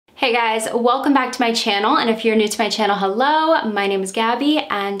Hey guys, welcome back to my channel, and if you're new to my channel, hello, my name is Gabby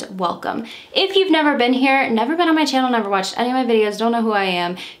and welcome. If you've never been here, never been on my channel, never watched any of my videos, don't know who I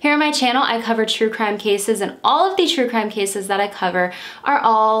am, here on my channel I cover true crime cases, and all of the true crime cases that I cover are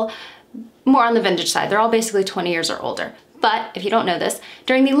all more on the vintage side. They're all basically 20 years or older. But if you don't know this,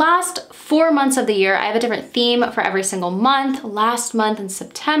 during the last 4 months of the year, I have a different theme for every single month. Last month in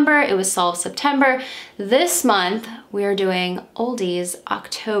September, it was Solved September. This month, we are doing Oldies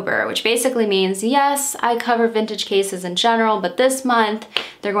October, which basically means, yes, I cover vintage cases in general, but this month,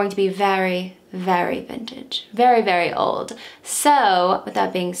 they're going to be very, very vintage, very, very old. So with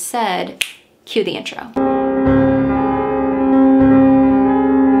that being said, cue the intro.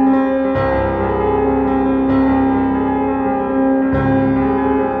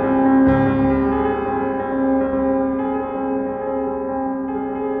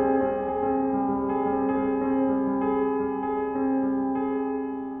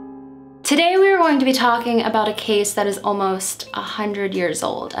 Today we are going to be talking about a case that is almost 100 years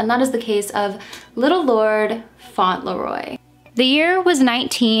old, and that is the case of Little Lord Fauntleroy. The year was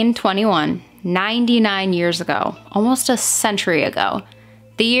 1921, 99 years ago, almost a century ago.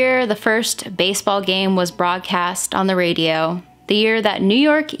 The year the first baseball game was broadcast on the radio. The year that New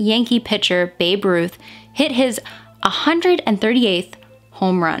York Yankee pitcher Babe Ruth hit his 138th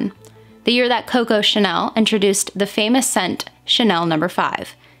home run. The year that Coco Chanel introduced the famous scent Chanel No.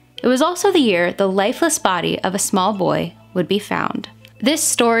 5. It was also the year the lifeless body of a small boy would be found. This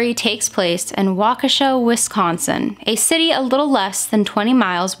story takes place in Waukesha, Wisconsin, a city a little less than 20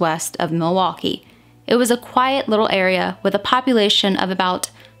 miles west of Milwaukee. It was a quiet little area with a population of about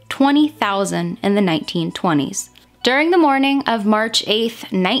 20,000 in the 1920s. During the morning of March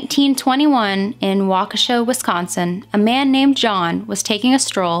 8th, 1921, in Waukesha, Wisconsin, a man named John was taking a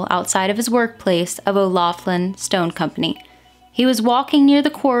stroll outside of his workplace of O'Laughlin Stone Company. He was walking near the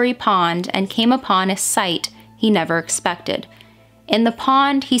quarry pond and came upon a sight he never expected. In the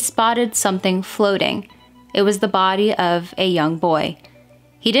pond, he spotted something floating. It was the body of a young boy.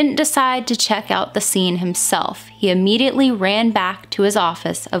 He didn't decide to check out the scene himself. He immediately ran back to his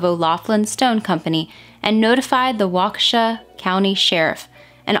office of O'Laughlin Stone Company and notified the Waukesha County Sheriff,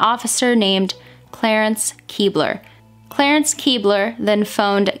 an officer named Clarence Keebler. Clarence Keebler then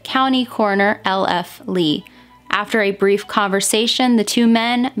phoned County Coroner L.F. Lee. After a brief conversation, the two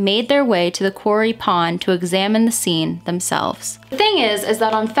men made their way to the quarry pond to examine the scene themselves. The thing is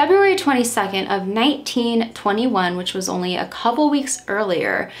that on February 22nd of 1921, which was only a couple weeks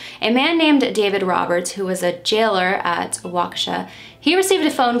earlier, a man named David Roberts, who was a jailer at Waukesha, he received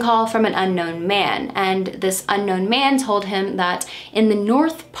a phone call from an unknown man, and this unknown man told him that in the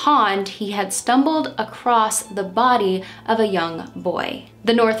North Pond he had stumbled across the body of a young boy.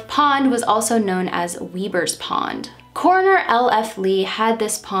 The North Pond was also known as Weber's Pond. Coroner L.F. Lee had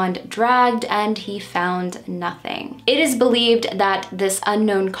this pond dragged and he found nothing. It is believed that this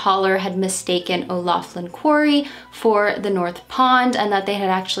unknown caller had mistaken O'Laughlin Quarry for the North Pond and that they had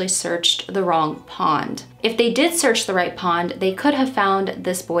actually searched the wrong pond. If they did search the right pond, they could have found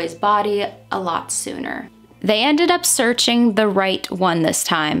this boy's body a lot sooner. They ended up searching the right one this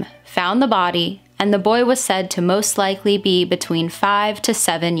time, found the body, and the boy was said to most likely be between 5 to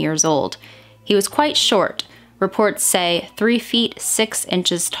 7 years old. He was quite short. Reports say 3 feet 6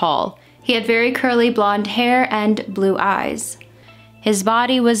 inches tall. He had very curly blonde hair and blue eyes. His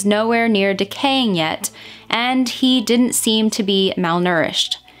body was nowhere near decaying yet, and he didn't seem to be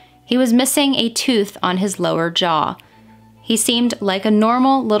malnourished. He was missing a tooth on his lower jaw. He seemed like a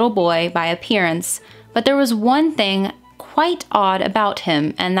normal little boy by appearance, but there was one thing quite odd about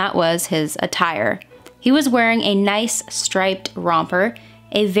him, and that was his attire. He was wearing a nice striped romper,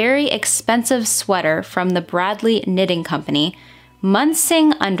 a very expensive sweater from the Bradley Knitting Company,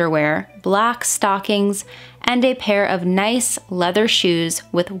 Munsing underwear, black stockings, and a pair of nice leather shoes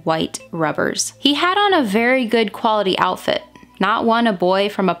with white rubbers. He had on a very good quality outfit, not one a boy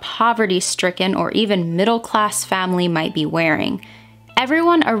from a poverty-stricken or even middle-class family might be wearing.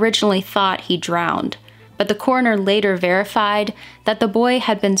 Everyone originally thought he drowned, but the coroner later verified that the boy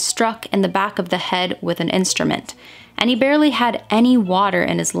had been struck in the back of the head with an instrument, and he barely had any water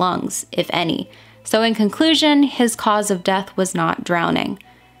in his lungs, if any. So in conclusion, his cause of death was not drowning.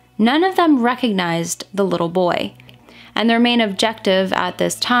 None of them recognized the little boy, and their main objective at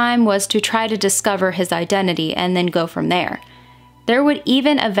this time was to try to discover his identity and then go from there. There would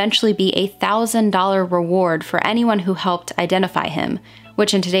even eventually be a $1,000 reward for anyone who helped identify him,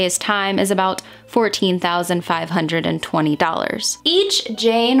 which in today's time is about $14,520. Each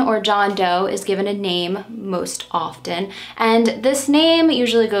Jane or John Doe is given a name most often, and this name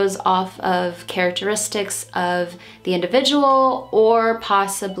usually goes off of characteristics of the individual or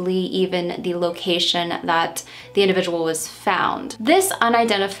possibly even the location that the individual was found. This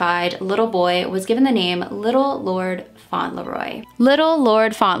unidentified little boy was given the name Little Lord Fauntleroy. Little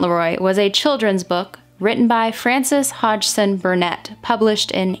Lord Fauntleroy was a children's book written by Frances Hodgson Burnett, published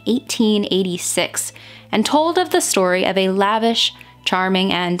in 1886, and told of the story of a lavish,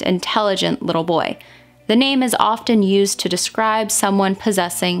 charming, and intelligent little boy. The name is often used to describe someone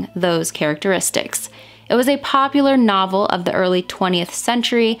possessing those characteristics. It was a popular novel of the early 20th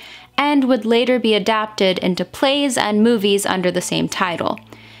century and would later be adapted into plays and movies under the same title.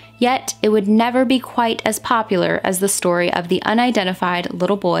 Yet, it would never be quite as popular as the story of the unidentified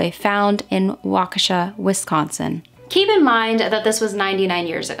little boy found in Waukesha, Wisconsin. Keep in mind that this was 99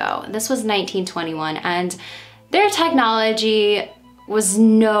 years ago. This was 1921, and their technology was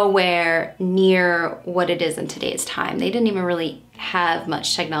nowhere near what it is in today's time. They didn't even really have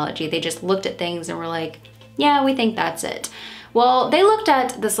much technology. They just looked at things and were like, yeah, we think that's it. Well, they looked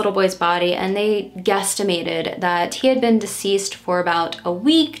at this little boy's body and they guesstimated that he had been deceased for about a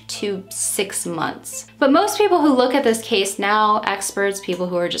week to 6 months. But most people who look at this case now, experts, people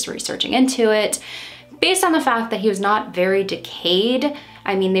who are just researching into it, based on the fact that he was not very decayed,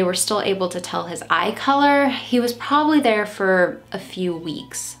 I mean, they were still able to tell his eye color, he was probably there for a few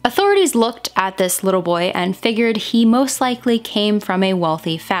weeks. Authorities looked at this little boy and figured he most likely came from a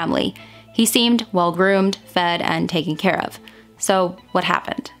wealthy family. He seemed well-groomed, fed, and taken care of. So what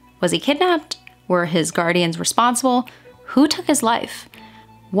happened? Was he kidnapped? Were his guardians responsible? Who took his life?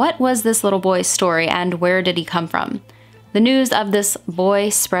 What was this little boy's story and where did he come from? The news of this boy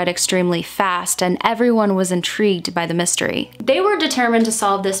spread extremely fast and everyone was intrigued by the mystery. They were determined to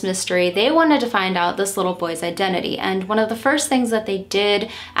solve this mystery. They wanted to find out this little boy's identity, and one of the first things that they did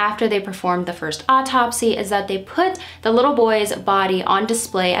after they performed the first autopsy is that they put the little boy's body on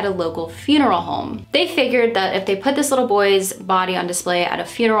display at a local funeral home. They figured that if they put this little boy's body on display at a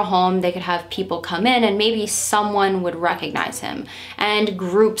funeral home, they could have people come in and maybe someone would recognize him. And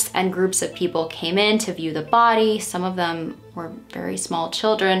groups of people came in to view the body. Some of them were very small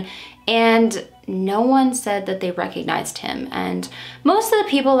children, and no one said that they recognized him. And most of the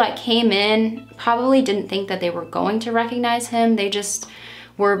people that came in probably didn't think that they were going to recognize him. They just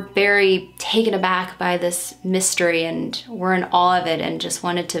were very taken aback by this mystery and were in awe of it and just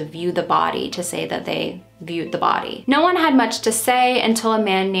wanted to view the body to say that they viewed the body. No one had much to say until a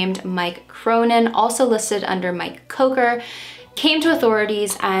man named Mike Cronin, also listed under Mike Coker, came to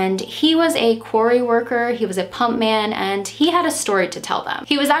authorities, and he was a quarry worker, he was a pump man, and he had a story to tell them.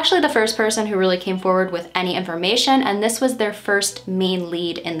 He was actually the first person who really came forward with any information, and this was their first main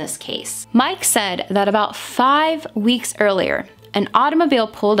lead in this case. Mike said that about 5 weeks earlier, an automobile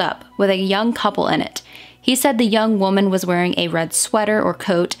pulled up with a young couple in it. He said the young woman was wearing a red sweater or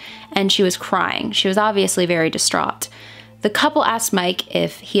coat, and she was crying. She was obviously very distraught. The couple asked Mike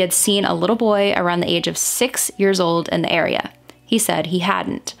if he had seen a little boy around the age of 6 years old in the area. He said he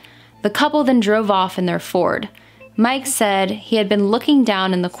hadn't. The couple then drove off in their Ford. Mike said he had been looking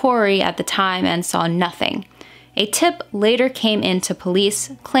down in the quarry at the time and saw nothing. A tip later came in to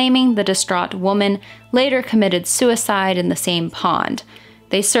police, claiming the distraught woman later committed suicide in the same pond.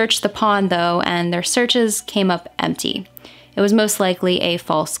 They searched the pond though, and their searches came up empty. It was most likely a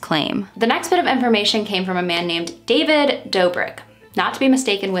false claim. The next bit of information came from a man named David Dobrik, not to be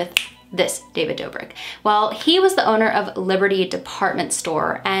mistaken with this David Dobrik. Well, he was the owner of Liberty Department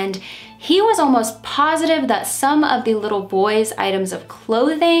Store, and he was almost positive that some of the little boy's items of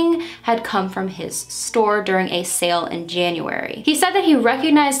clothing had come from his store during a sale in January. He said that he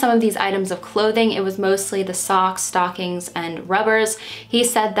recognized some of these items of clothing. It was mostly the socks, stockings, and rubbers. He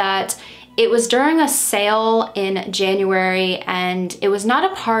said that it was during a sale in January and it was not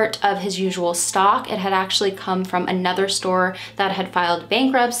a part of his usual stock. It had actually come from another store that had filed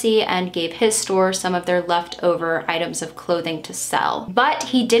bankruptcy and gave his store some of their leftover items of clothing to sell. But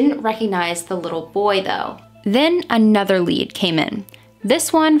he didn't recognize the little boy though. Then another lead came in.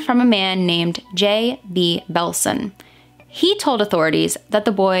 This one from a man named J.B. Belson. He told authorities that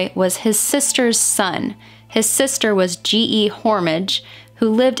the boy was his sister's son. His sister was G.E. Hormage, who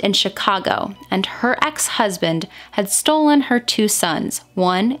lived in Chicago, and her ex-husband had stolen her 2 sons,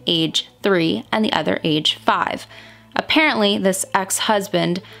 one age 3 and the other age 5. Apparently, this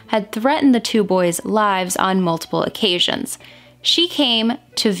ex-husband had threatened the 2 boys' lives on multiple occasions. She came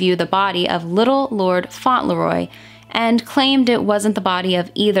to view the body of Little Lord Fauntleroy, and claimed it wasn't the body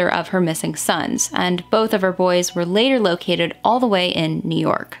of either of her missing sons, and both of her boys were later located all the way in New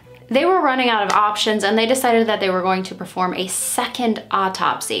York. They were running out of options and they decided that they were going to perform a second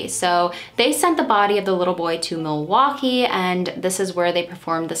autopsy. So they sent the body of the little boy to Milwaukee, and this is where they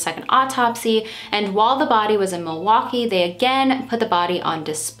performed the second autopsy. And while the body was in Milwaukee, they again put the body on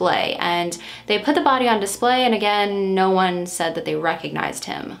display. And they put the body on display, and again, no one said that they recognized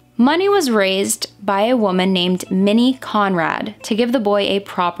him. Money was raised by a woman named Minnie Conrad to give the boy a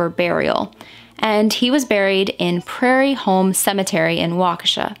proper burial, and he was buried in Prairie Home Cemetery in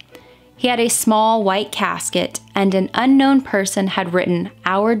Waukesha. He had a small white casket, and an unknown person had written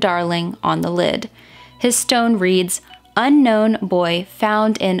 "Our Darling" on the lid. His stone reads, "Unknown boy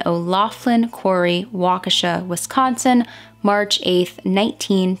found in O'Laughlin Quarry, Waukesha, Wisconsin, March 8,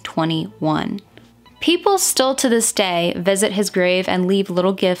 1921. People still to this day visit his grave and leave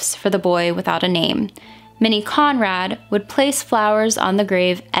little gifts for the boy without a name. Minnie Conrad would place flowers on the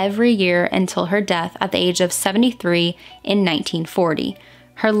grave every year until her death at the age of 73 in 1940.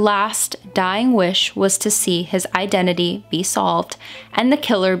 Her last dying wish was to see his identity be solved and the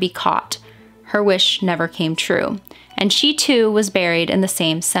killer be caught. Her wish never came true, and she too was buried in the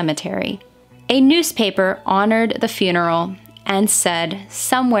same cemetery. A newspaper honored the funeral and said,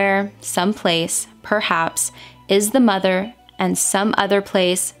 "Somewhere, someplace, perhaps, is the mother, and some other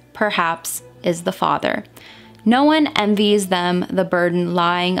place, perhaps, is the father. No one envies them the burden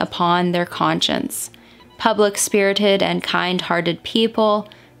lying upon their conscience. Public-spirited and kind-hearted people,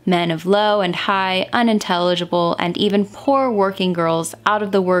 men of low and high, unintelligible, and even poor working girls out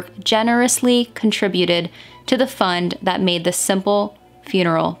of the work generously contributed to the fund that made the simple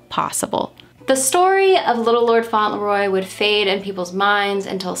funeral possible." The story of Little Lord Fauntleroy would fade in people's minds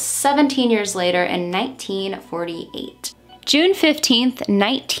until 17 years later in 1948. June 15th,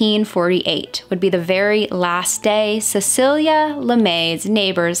 1948 would be the very last day Cecilia LeMay's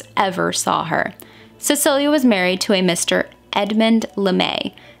neighbors ever saw her. Cecilia was married to a Mr. Edmund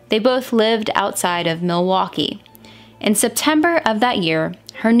LeMay. They both lived outside of Milwaukee. In September of that year,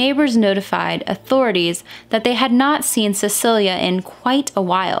 her neighbors notified authorities that they had not seen Cecilia in quite a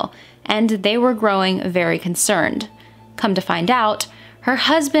while, and they were growing very concerned. Come to find out, her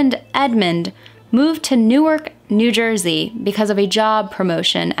husband Edmund moved to Newark, New Jersey because of a job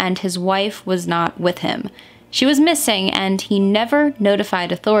promotion, and his wife was not with him. She was missing, and he never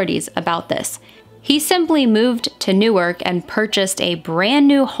notified authorities about this. He simply moved to Newark and purchased a brand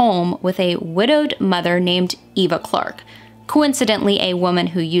new home with a widowed mother named Eva Clark, coincidentally a woman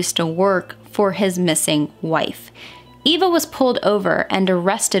who used to work for his missing wife. Eva was pulled over and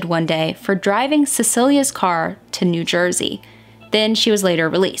arrested one day for driving Cecilia's car to New Jersey. Then she was later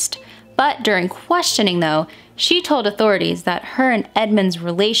released. But during questioning, though, she told authorities that her and Edmund's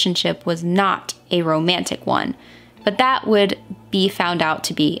relationship was not a romantic one. But that would be found out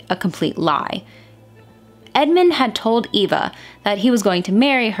to be a complete lie. Edmund had told Eva that he was going to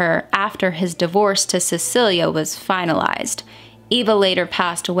marry her after his divorce to Cecilia was finalized. Eva later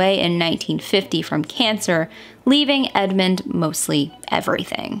passed away in 1950 from cancer, leaving Edmund mostly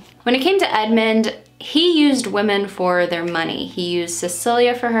everything. When it came to Edmund, he used women for their money. He used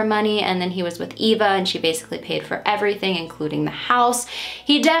Cecilia for her money, and then he was with Eva, and she basically paid for everything, including the house.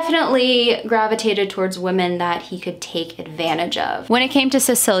 He definitely gravitated towards women that he could take advantage of. When it came to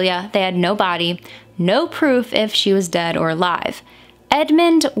Cecilia, they had no body, no proof if she was dead or alive.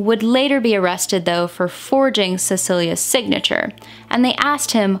 Edmund would later be arrested, though, for forging Cecilia's signature, and they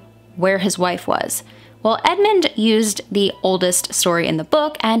asked him where his wife was. Well, Edmund used the oldest story in the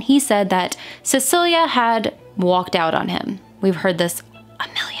book, and he said that Cecilia had walked out on him. We've heard this a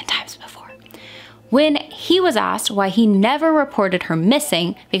million times before. When he was asked why he never reported her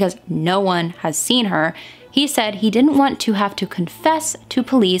missing, because no one has seen her, he said he didn't want to have to confess to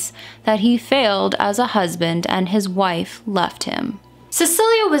police that he failed as a husband and his wife left him.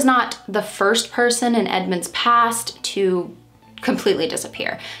 Cecilia was not the first person in Edmund's past to completely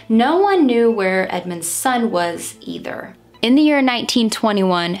disappear. No one knew where Edmund's son was either. In the year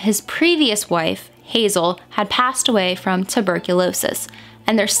 1921, his previous wife, Hazel, had passed away from tuberculosis,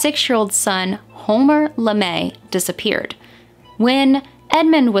 and their 6-year-old son, Homer LeMay, disappeared. When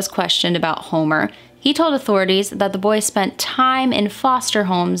Edmund was questioned about Homer, he told authorities that the boy spent time in foster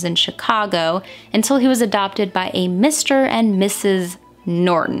homes in Chicago until he was adopted by a Mr. and Mrs.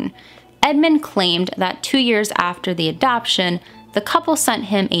 Norton. Edmund claimed that 2 years after the adoption, the couple sent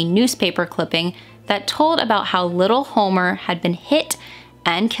him a newspaper clipping that told about how little Homer had been hit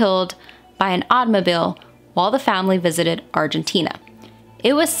and killed by an automobile while the family visited Argentina.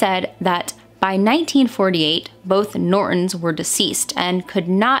 It was said that by 1948, both Nortons were deceased and could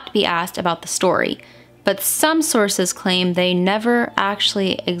not be asked about the story. but some sources claim they never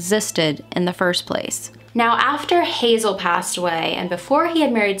actually existed in the first place. Now, after Hazel passed away and before he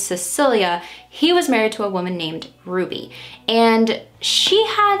had married Cecilia, he was married to a woman named Ruby. And she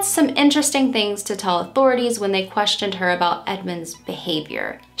had some interesting things to tell authorities when they questioned her about Edmund's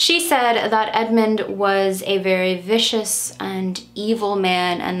behavior. She said that Edmund was a very vicious and evil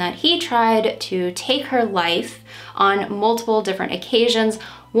man and that he tried to take her life on multiple different occasions,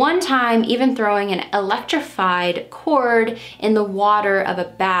 one time even throwing an electrified cord in the water of a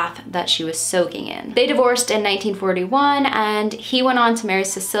bath that she was soaking in. They divorced in 1941 and he went on to marry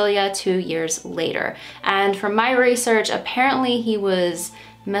Cecilia 2 years later. And from my research, apparently he was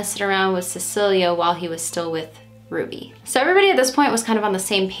messing around with Cecilia while he was still with Ruby. So everybody at this point was kind of on the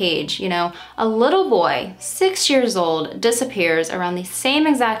same page, you know. A little boy, 6 years old, disappears around the same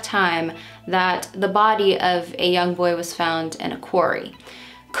exact time that the body of a young boy was found in a quarry.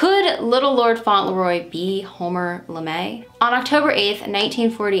 Could Little Lord Fauntleroy be Homer LeMay? On October 8th,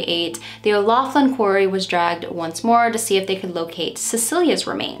 1948, the O'Laughlin quarry was dragged once more to see if they could locate Cecilia's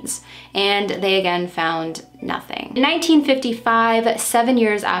remains, and they again found nothing. In 1955, 7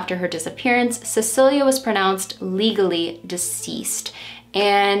 years after her disappearance, Cecilia was pronounced legally deceased,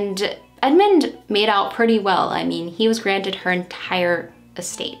 and Edmund made out pretty well. I mean, he was granted her entire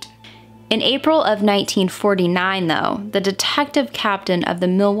estate. In April of 1949, though, the detective captain of the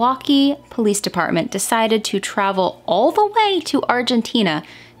Milwaukee Police Department decided to travel all the way to Argentina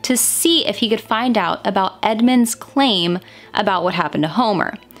to see if he could find out about Edmund's claim about what happened to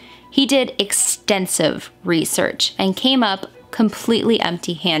Homer. He did extensive research and came up completely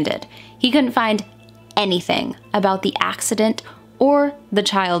empty-handed. He couldn't find anything about the accident or the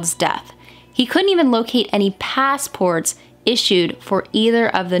child's death. He couldn't even locate any passports issued for either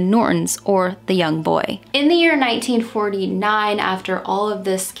of the Nortons or the young boy. In the year 1949, after all of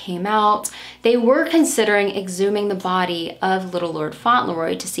this came out, they were considering exhuming the body of Little Lord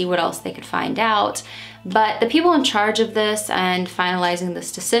Fauntleroy to see what else they could find out. But the people in charge of this and finalizing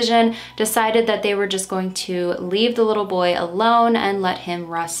this decision decided that they were just going to leave the little boy alone and let him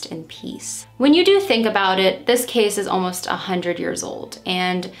rest in peace. When you do think about it, this case is almost 100 years old,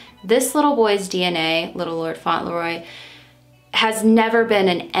 and this little boy's DNA, Little Lord Fauntleroy, has never been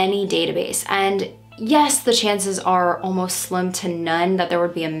in any database. And yes, the chances are almost slim to none that there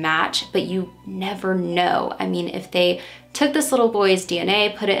would be a match, but you never know. I mean, if they took this little boy's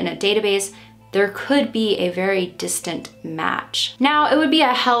DNA, put it in a database, there could be a very distant match. Now, it would be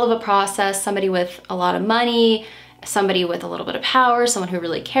a hell of a process. Somebody with a lot of money, somebody with a little bit of power, someone who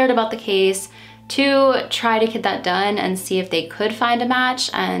really cared about the case, to try to get that done and see if they could find a match,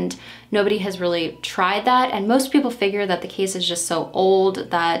 and nobody has really tried that. And most people figure that the case is just so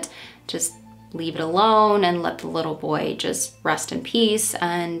old that just leave it alone and let the little boy just rest in peace,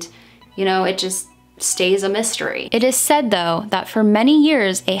 and you know, it just stays a mystery. It is said, though, that for many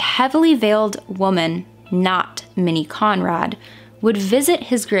years a heavily veiled woman, not Minnie Conrad, would visit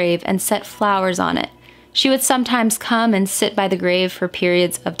his grave and set flowers on it. She would sometimes come and sit by the grave for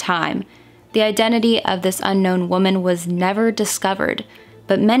periods of time. The identity of this unknown woman was never discovered,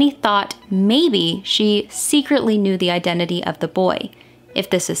 but many thought maybe she secretly knew the identity of the boy. If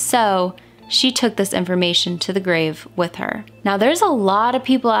this is so, she took this information to the grave with her. Now, there's a lot of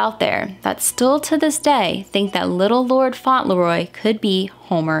people out there that still to this day think that Little Lord Fauntleroy could be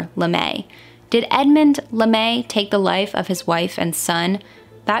Homer LeMay. Did Edmund LeMay take the life of his wife and son?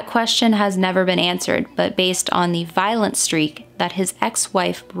 That question has never been answered, but based on the violent streak that his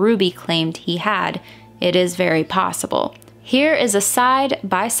ex-wife Ruby claimed he had, it is very possible. Here is a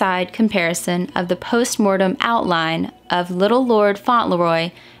side-by-side comparison of the post-mortem outline of Little Lord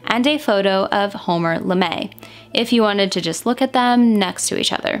Fauntleroy and a photo of Homer LeMay, if you wanted to just look at them next to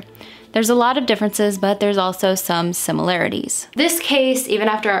each other. There's a lot of differences, but there's also some similarities. This case, even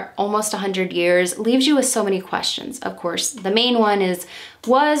after almost 100 years, leaves you with so many questions. Of course, the main one is,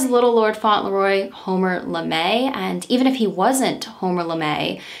 was Little Lord Fauntleroy Homer LeMay? And even if he wasn't Homer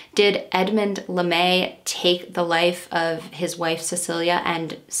LeMay, did Edmund LeMay take the life of his wife Cecilia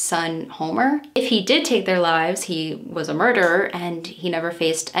and son Homer? If he did take their lives, he was a murderer and he never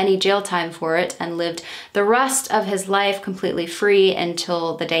faced any jail time for it and lived the rest of his life completely free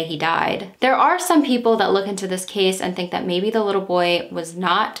until the day he died. There are some people that look into this case and think that maybe the little boy was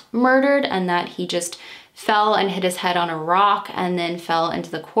not murdered and that he just fell and hit his head on a rock and then fell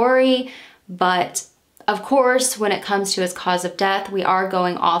into the quarry. But of course, when it comes to his cause of death, we are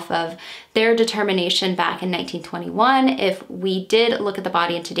going off of their determination back in 1921. If we did look at the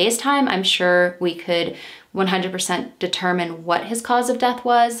body in today's time, I'm sure we could 100% determine what his cause of death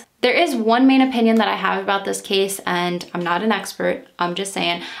was. There is one main opinion that I have about this case, and I'm not an expert, I'm just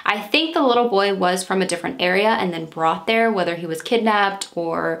saying. I think the little boy was from a different area and then brought there, whether he was kidnapped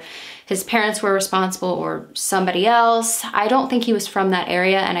or his parents were responsible or somebody else. I don't think he was from that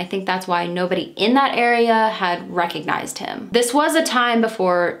area, and I think that's why nobody in that area had recognized him. This was a time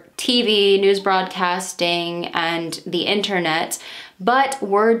before TV, news broadcasting, and the internet, but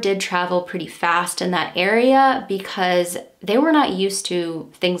word did travel pretty fast in that area because they were not used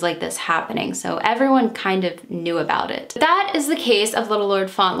to things like this happening, so everyone kind of knew about it. That is the case of Little Lord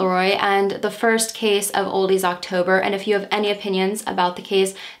Fauntleroy and the first case of Oldies October, and if you have any opinions about the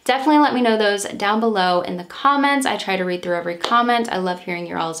case, definitely let me know those down below in the comments. I try to read through every comment. I love hearing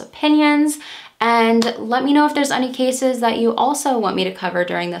your all's opinions. And let me know if there's any cases that you also want me to cover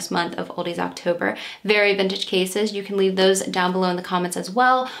during this month of Oldies October. Very vintage cases. You can leave those down below in the comments as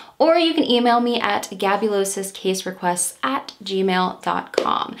well, or you can email me at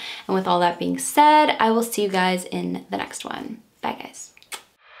gabulosiscaserequests@gmail.com. And with all that being said, I will see you guys in the next one. Bye guys.